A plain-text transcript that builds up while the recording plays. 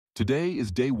Today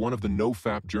is day one of the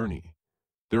nofap journey.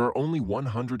 There are only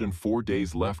 104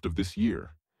 days left of this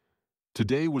year.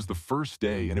 Today was the first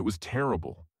day and it was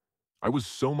terrible. I was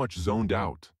so much zoned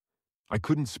out. I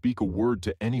couldn't speak a word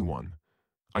to anyone.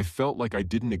 I felt like I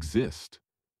didn't exist.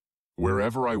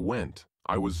 Wherever I went,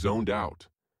 I was zoned out.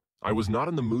 I was not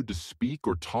in the mood to speak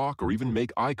or talk or even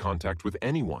make eye contact with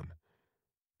anyone.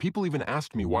 People even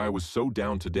asked me why I was so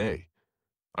down today.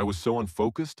 I was so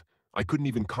unfocused, I couldn't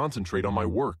even concentrate on my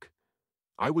work.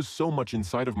 I was so much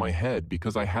inside of my head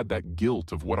because I had that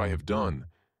guilt of what I have done.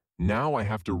 Now I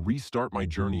have to restart my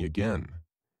journey again.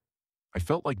 I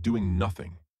felt like doing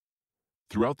nothing.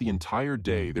 Throughout the entire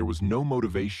day, there was no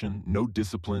motivation, no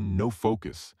discipline, no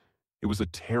focus. It was a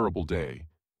terrible day.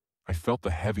 I felt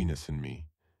the heaviness in me.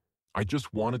 I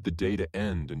just wanted the day to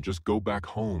end and just go back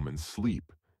home and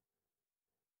sleep.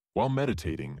 While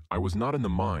meditating, I was not in the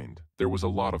mind. There was a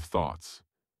lot of thoughts.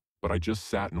 But I just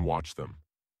sat and watched them.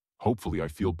 Hopefully I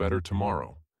feel better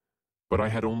tomorrow. But I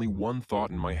had only one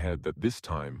thought in my head, that this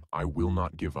time I will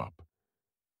not give up.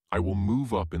 I will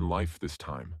move up in life this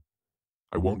time.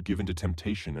 I won't give in to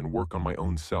temptation and work on my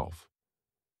own self.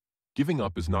 Giving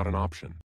up is not an option.